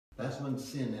That's when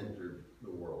sin entered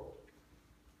the world.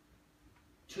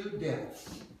 2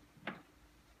 deaths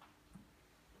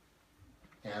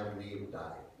Adam and Eve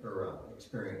died, or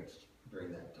experienced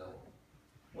during that time.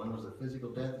 One was a physical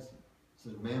death.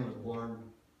 So man was born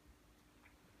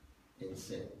in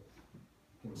sin,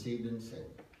 conceived in sin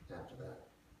after that.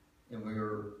 And we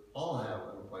all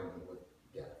have an appointment with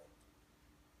death.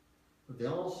 But they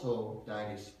also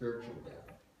died a spiritual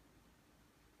death,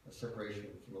 a separation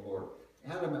from the Lord.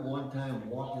 Adam at one time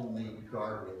walked in the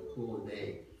garden in the cool of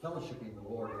day, fellowshipping with the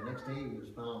Lord. The next day he was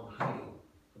found hiding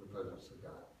from the presence of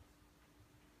God.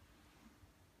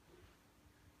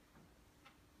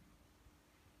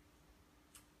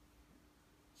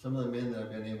 Some of the men that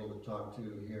I've been able to talk to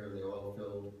here in the oil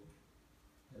field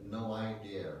had no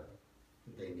idea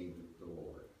that they needed the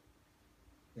Lord.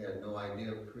 They had no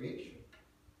idea of creation.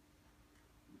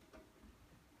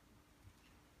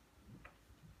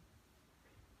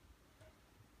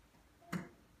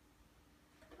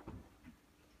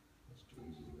 That's too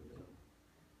easy to do.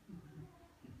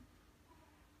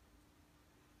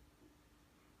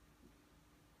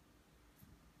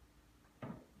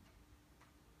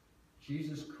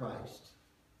 Jesus Christ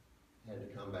had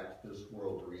to come back to this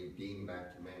world to redeem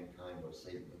back to mankind what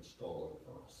Satan had stolen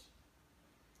from us.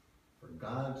 For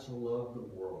God so loved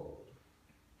the world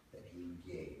that he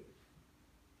gave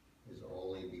his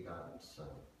only begotten Son,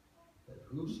 that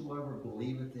whosoever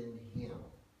believeth in him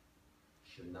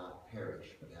should not perish,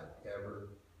 but have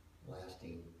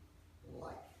everlasting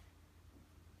life.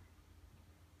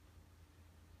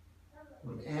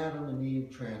 When Adam and Eve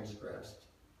transgressed,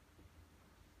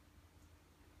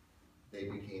 they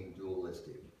became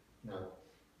dualistic. Now,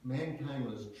 mankind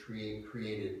was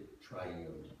created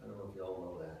triune. I don't know if you all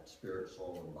know that. Spirit,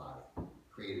 soul, and body.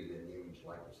 Created in the image,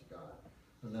 likeness of God.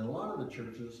 And then a lot of the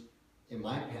churches, in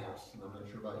my past, and I'm not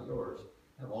sure about yours,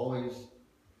 have always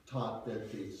taught that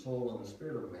the soul and the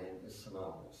spirit of man is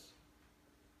synonymous.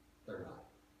 They're not.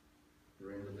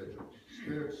 They're individual.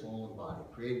 Spirit, soul, and body.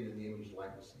 Created in the image,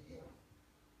 likeness of him.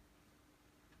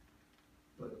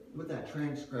 But with that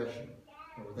transgression,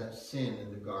 or with that sin in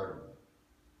the garden,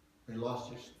 they lost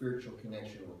their spiritual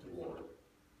connection with the Lord.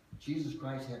 Jesus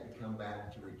Christ had to come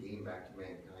back to redeem back to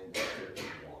mankind the spiritual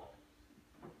walk.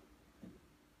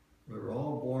 We were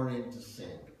all born into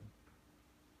sin.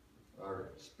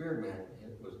 Our spirit man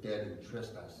was dead in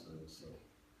trespasses and sin.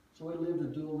 So we lived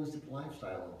a dualistic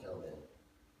lifestyle until then.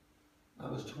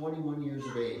 I was 21 years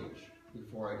of age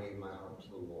before I gave my heart to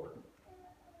the Lord.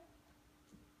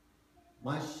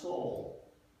 My soul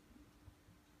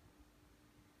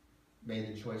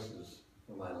made the choices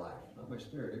for my life, not my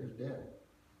spirit. It was dead.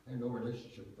 I had no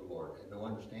relationship with the Lord. I had no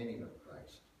understanding of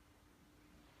Christ.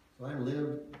 So I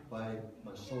lived by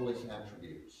my soulish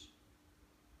attributes,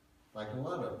 like a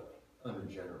lot of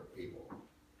unregenerate people.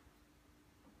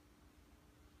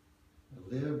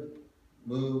 I lived,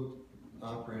 moved,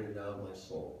 operated out of my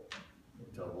soul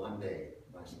until one day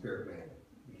my spirit man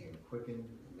became quickened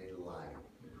and made alive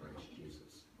in Christ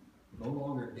Jesus. No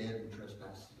longer dead in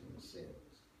trespasses and sins.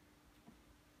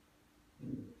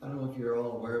 I don't know if you're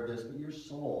all aware of this, but your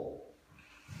soul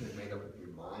is made up of your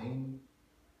mind,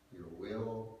 your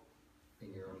will,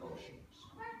 and your emotions.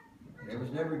 And it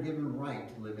was never given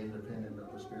right to live independent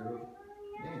of the spirit of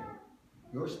man.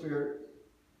 Your spirit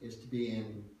is to be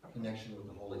in connection with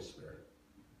the Holy Spirit.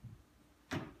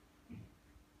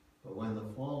 But when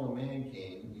the fall of man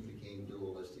came, you became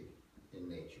dualistic in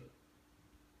nature.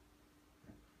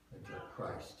 Until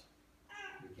Christ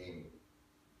became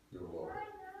your Lord.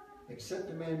 Except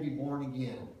a man be born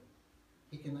again,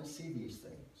 he cannot see these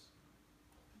things.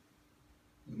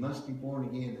 You must be born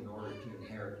again in order to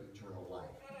inherit eternal life,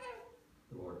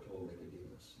 the Lord told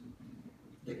Nicodemus.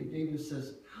 Nicodemus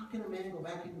says, how can a man go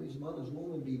back into his mother's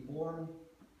womb and be born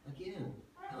again?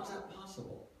 How is that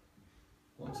possible?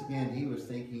 Once again, he was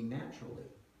thinking naturally.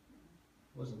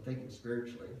 He wasn't thinking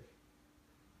spiritually.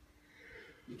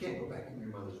 You can't go back in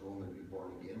your mother's womb and be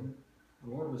born again. The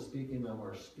Lord was speaking of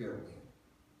our spirit man.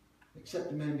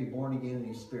 Except a man be born again in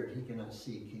his spirit, he cannot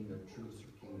see kingdom truths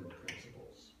or kingdom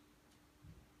principles.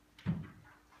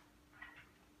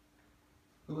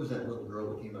 Who was that little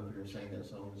girl that came up here and sang that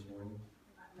song this morning?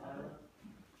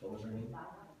 What was her name?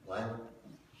 Lila?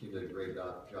 She did a great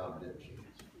job, didn't she?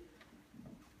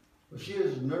 Was she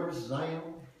as nervous as I am?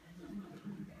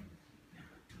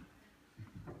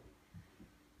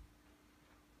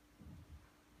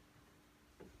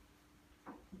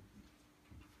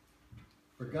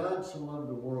 For God so loved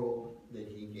the world that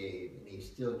he gave, and he's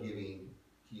still giving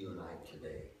to you and I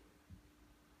today.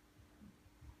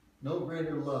 No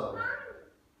greater love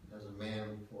has a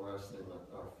man for us than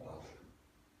our Father.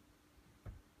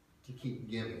 To keep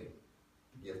giving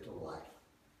the gift of life.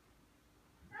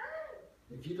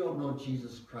 If you don't know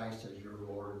Jesus Christ as your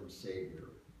Lord and Savior,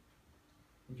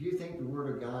 if you think the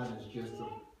Word of God is just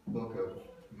a book of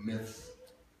myths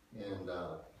and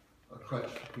a crutch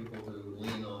for people to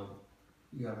lean on,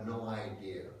 you have no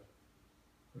idea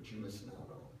what you're missing out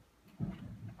on.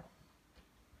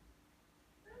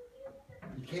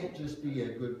 You can't just be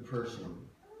a good person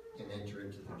and enter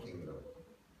into the kingdom.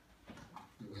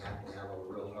 You have to have a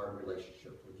real hard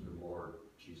relationship with your Lord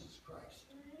Jesus Christ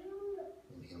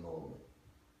and Him only.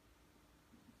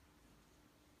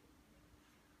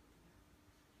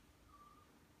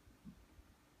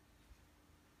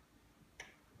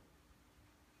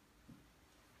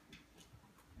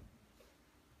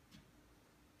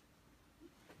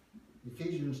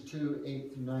 Ephesians 2,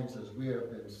 8-9 says, we have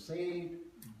been saved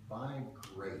by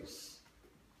grace.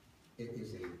 It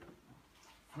is a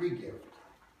free gift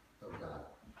of God.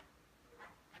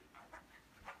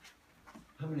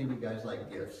 How many of you guys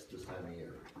like gifts this time of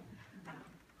year?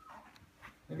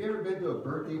 Have you ever been to a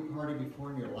birthday party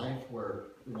before in your life where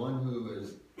the one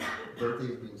whose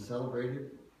birthday is being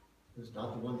celebrated is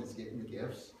not the one that's getting the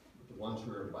gifts, but the ones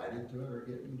who are invited to it are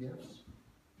getting gifts?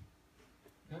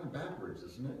 Kind of backwards,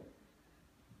 isn't it?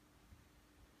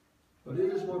 But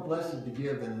it is more blessed to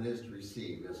give than it is to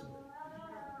receive, isn't it?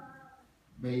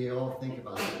 May you all think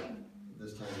about that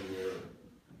this time of year.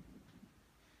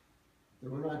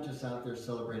 That we're not just out there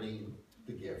celebrating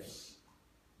the gifts,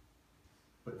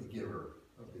 but the giver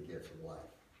of the gift of life.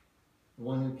 The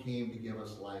one who came to give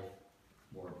us life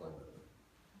more abundantly.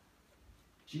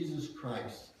 Jesus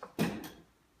Christ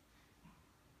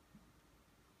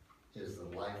is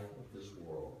the life of this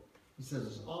world. He says,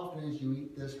 as often as you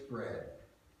eat this bread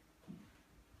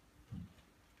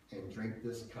and drink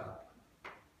this cup,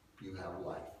 you have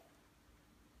life.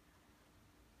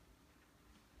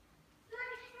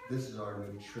 This is our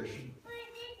nutrition.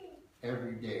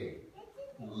 Every day,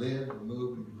 live,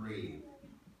 move, and breathe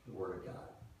the Word of God.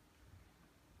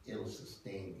 It'll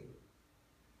sustain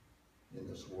you in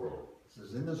this world. It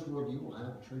says, in this world you will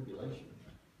have tribulation.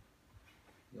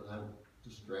 You'll have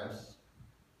distress.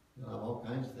 You'll have all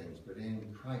kinds of things. But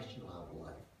in Christ you'll have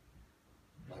life.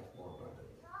 Life more abundantly.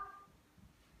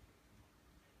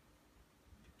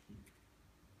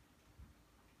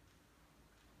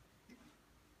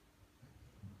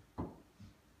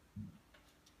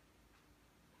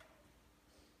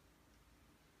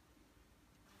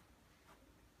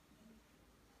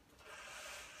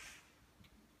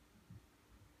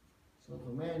 So if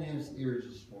a man has ears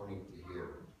this morning to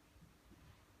hear,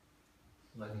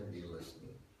 let him be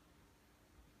listening.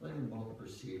 Let him both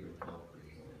perceive and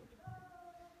comprehend.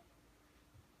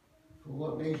 For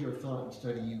what measure of thought and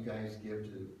study you guys give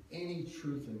to any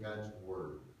truth in God's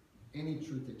Word, any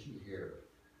truth that you hear,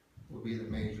 will be the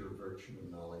measure of virtue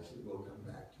and knowledge that will come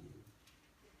back to you.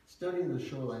 Studying to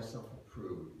show thyself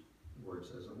approved, the Word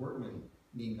says, a workman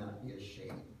need not be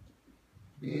ashamed.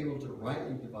 Be able to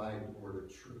rightly divide the word of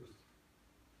truth.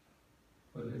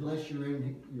 But unless you're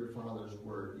in your Father's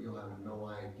Word, you'll have no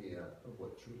idea of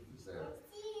what truth is there.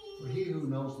 For he who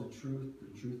knows the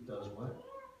truth does what?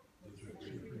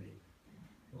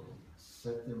 Will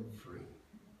set them free.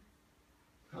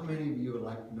 How many of you would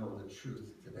like to know the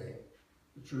truth today?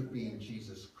 The truth being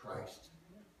Jesus Christ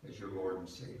as your Lord and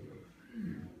Savior.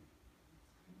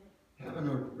 Having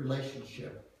a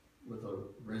relationship with a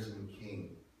risen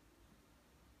King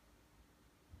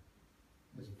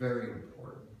is very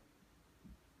important.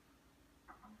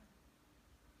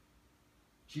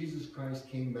 Jesus Christ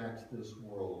came back to this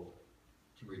world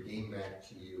to redeem back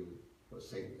to you what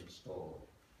Satan stole,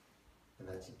 and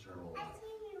that's eternal life.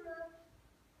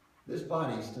 This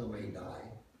body still may die,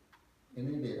 and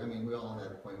it is. I mean, we all have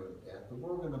that point with death, but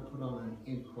we're going to put on an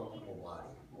incorruptible body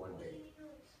one day.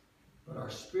 But our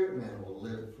spirit man will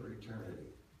live for eternity.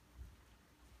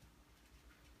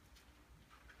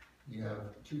 You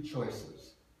have two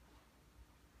choices.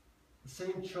 The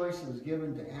same choice that was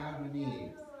given to Adam and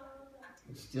Eve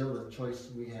is still the choice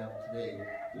we have today.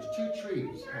 There's two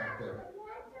trees out there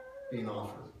being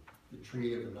offered. The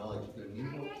tree of the knowledge of good and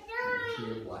evil and the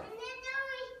tree of life.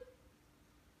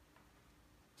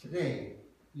 Today,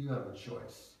 you have a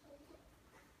choice.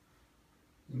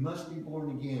 You must be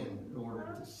born again in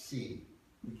order to see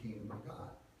the kingdom of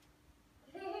God.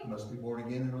 You must be born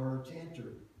again in order to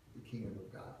enter the kingdom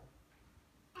of God.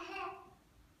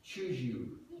 Choose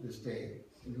you this day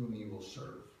in whom you will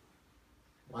serve.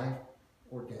 Life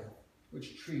or death.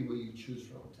 Which tree will you choose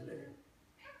from today?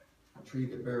 A tree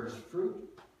that bears fruit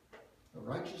of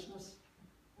righteousness,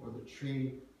 or the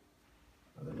tree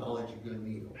of the knowledge of good and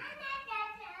evil?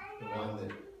 The one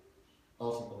that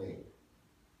ultimately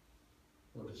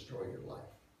will destroy your life.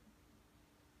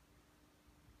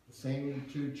 The same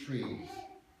two trees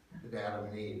that Adam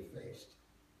and Eve faced.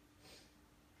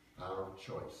 Power of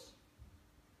choice.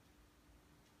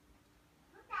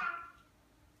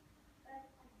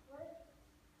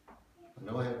 I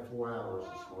know I had 4 hours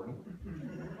this morning.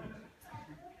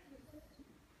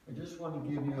 I just want to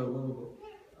give you a little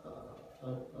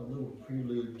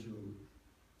prelude to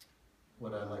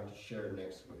what I'd like to share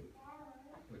next week,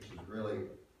 which is really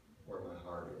where my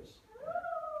heart is.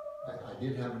 I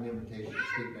did have an invitation to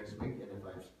speak next week, and if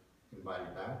I'm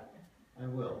invited back, I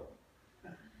will.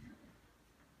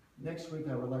 Next week,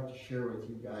 I would like to share with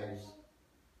you guys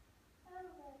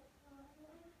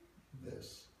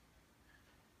this.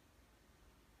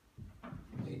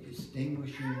 A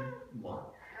distinguishing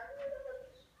mark.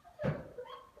 I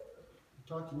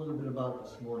talked a little bit about it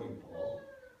this morning, Paul.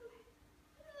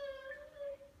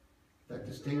 That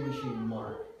distinguishing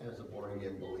mark as a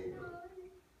born-again believer.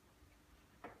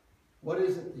 What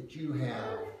is it that you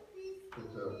have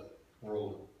that the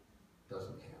world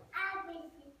doesn't have?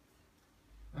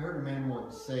 I heard a man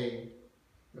once say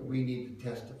that we need to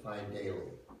testify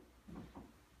daily.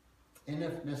 And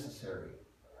if necessary,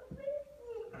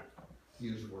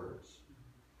 use words.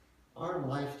 Our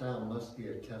lifestyle must be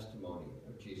a testimony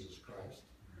of Jesus Christ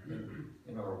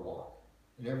in our walk,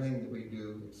 in everything that we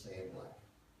do and say in life.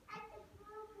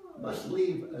 Must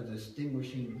leave a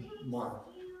distinguishing mark.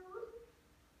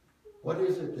 What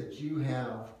is it that you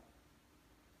have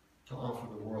to offer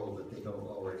the world that they don't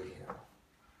already have?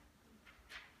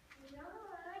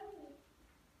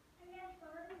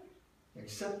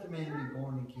 Except a man be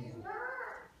born again,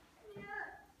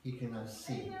 he cannot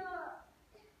see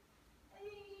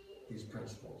these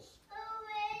principles,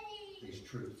 these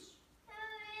truths.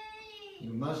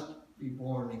 You must be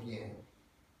born again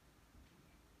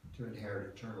to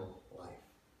inherit eternal life.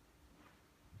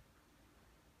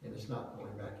 And it's not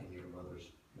going back into your mother's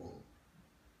womb.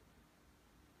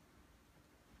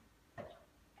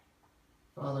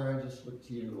 Father, I just look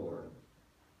to you, Lord.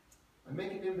 I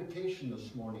make an invitation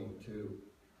this morning to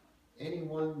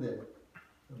anyone that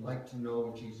would like to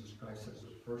know Jesus Christ as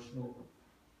a personal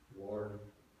Lord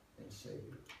and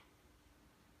Savior.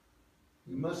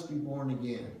 You must be born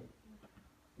again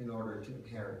in order to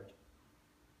inherit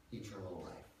eternal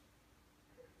life.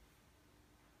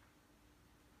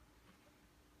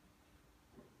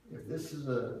 If this is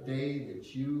a day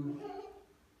that you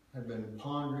have been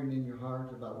pondering in your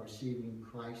heart about receiving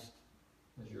Christ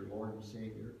as your Lord and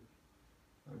Savior,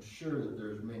 I'm sure that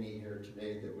there's many here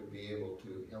today that would be able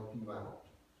to help you out.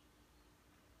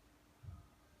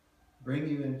 Bring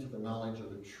you into the knowledge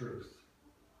of the truth.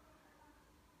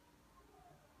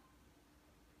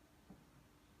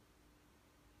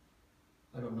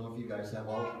 I don't know if you guys have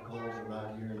altar calls or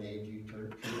not here in the AG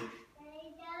Church.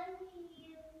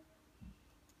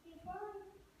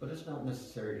 But it's not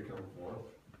necessary to come forth.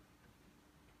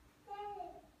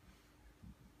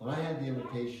 When I had the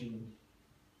invitation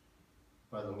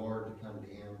by the Lord to come to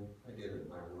Him, I did it in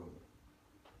my room.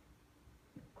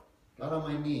 Got on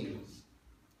my knees,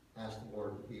 asked the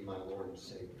Lord to be my Lord and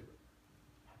Savior.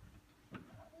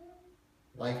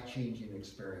 Life-changing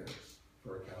experience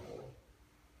for a cowboy.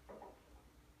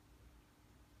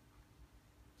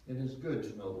 It is good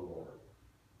to know the Lord.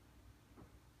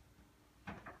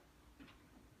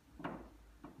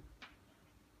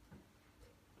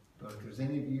 But if there's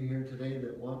any of you here today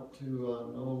that want to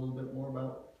know a little bit more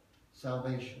about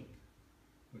salvation,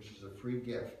 which is a free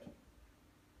gift, it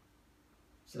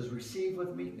says, receive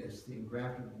with meekness the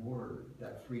engrafted word,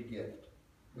 that free gift,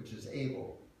 which is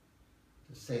able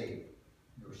to save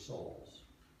your souls.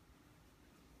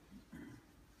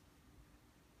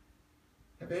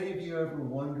 Have any of you ever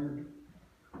wondered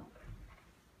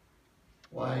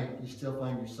why you still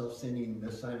find yourself sinning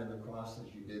this side of the cross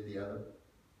as you did the other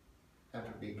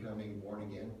after becoming born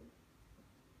again?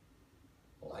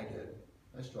 Well, I did.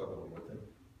 I struggled with it.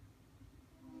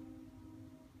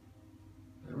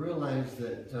 I realized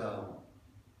that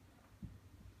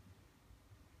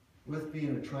with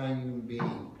being a triune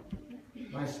being,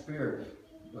 my spirit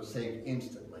was saved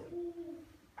instantly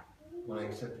when I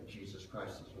accepted Jesus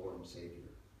Christ as Lord and Savior.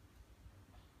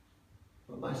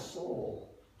 But my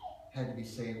soul had to be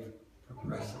saved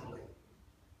progressively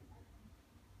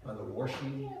by the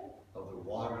washing of the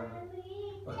water,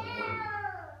 by the word.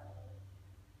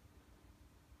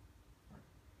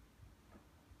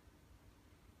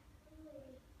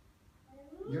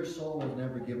 Your soul was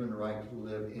never given the right to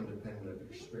live independent of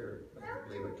your spirit. I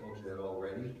believe I told you that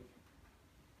already.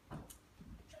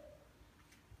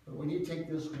 But when you take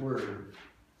this word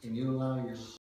and you allow your